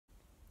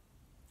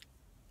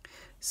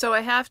So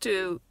I have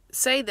to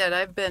say that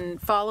I've been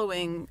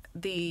following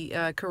the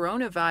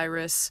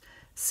coronavirus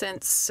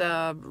since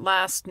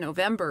last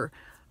November.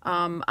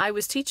 I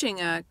was teaching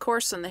a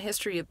course on the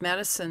history of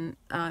medicine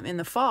in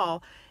the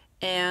fall,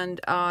 and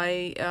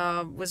I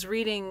was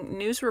reading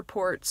news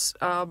reports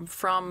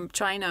from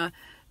China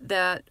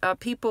that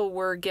people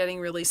were getting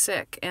really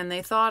sick, and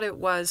they thought it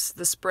was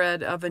the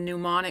spread of a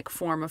pneumonic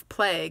form of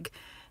plague.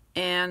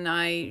 And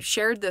I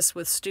shared this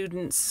with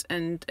students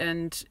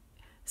and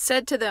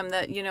said to them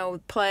that,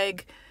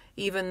 plague,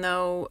 even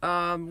though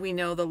we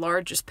know the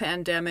largest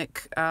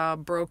pandemic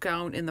broke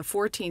out in the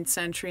 14th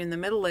century in the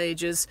Middle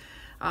Ages,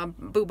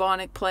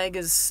 bubonic plague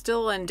is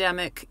still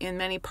endemic in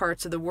many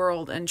parts of the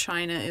world, and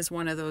China is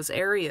one of those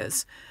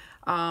areas.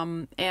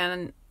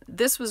 And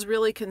this was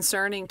really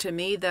concerning to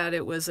me that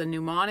it was a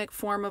pneumonic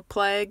form of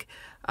plague,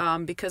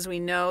 because we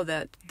know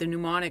that the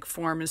pneumonic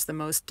form is the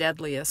most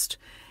deadliest.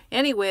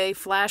 Anyway,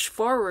 flash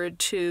forward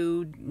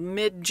to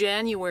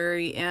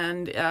mid-January,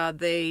 and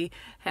they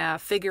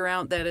figure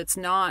out that it's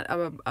not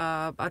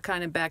a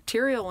kind of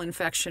bacterial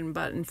infection,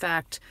 but in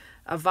fact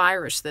a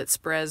virus that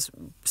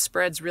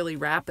spreads really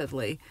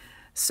rapidly.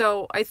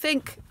 So I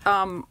think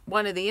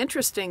one of the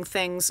interesting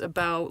things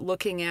about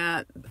looking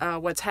at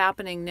what's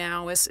happening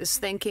now is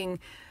thinking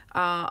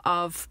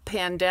of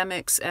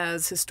pandemics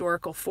as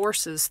historical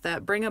forces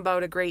that bring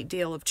about a great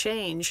deal of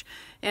change.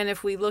 And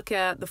if we look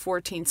at the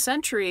 14th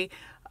century,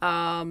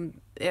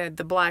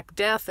 the Black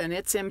Death and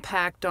its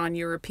impact on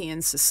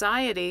European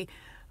society,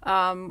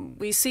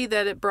 we see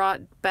that it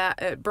brought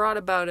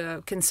about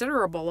a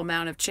considerable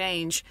amount of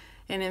change,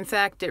 and in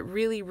fact, it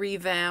really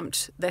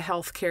revamped the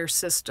healthcare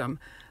system.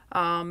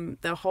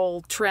 The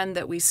whole trend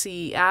that we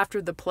see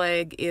after the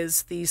plague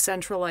is the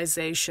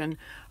centralization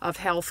of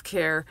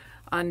healthcare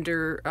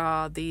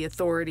under the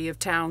authority of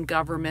town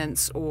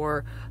governments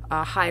or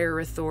higher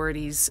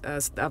authorities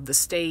of the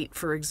state,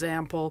 for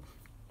example,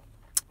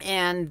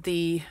 and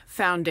the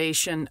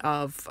foundation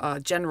of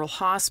general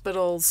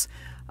hospitals,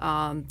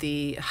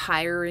 the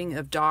hiring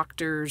of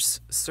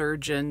doctors,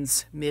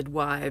 surgeons,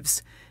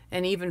 midwives,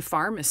 and even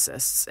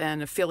pharmacists,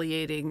 and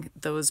affiliating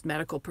those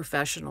medical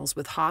professionals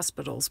with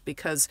hospitals,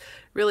 because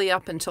really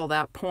up until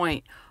that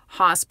point,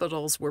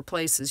 hospitals were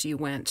places you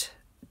went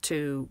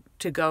to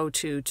go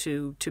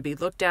to be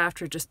looked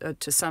after just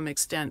to some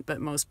extent, but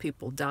most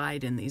people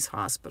died in these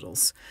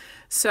hospitals.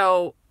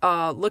 So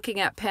looking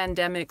at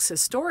pandemics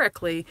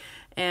historically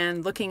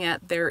and looking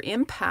at their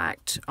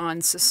impact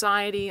on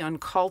society, on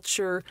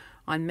culture,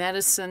 on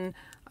medicine,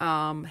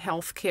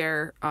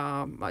 healthcare,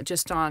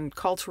 just on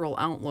cultural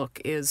outlook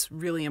is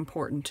really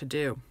important to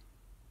do.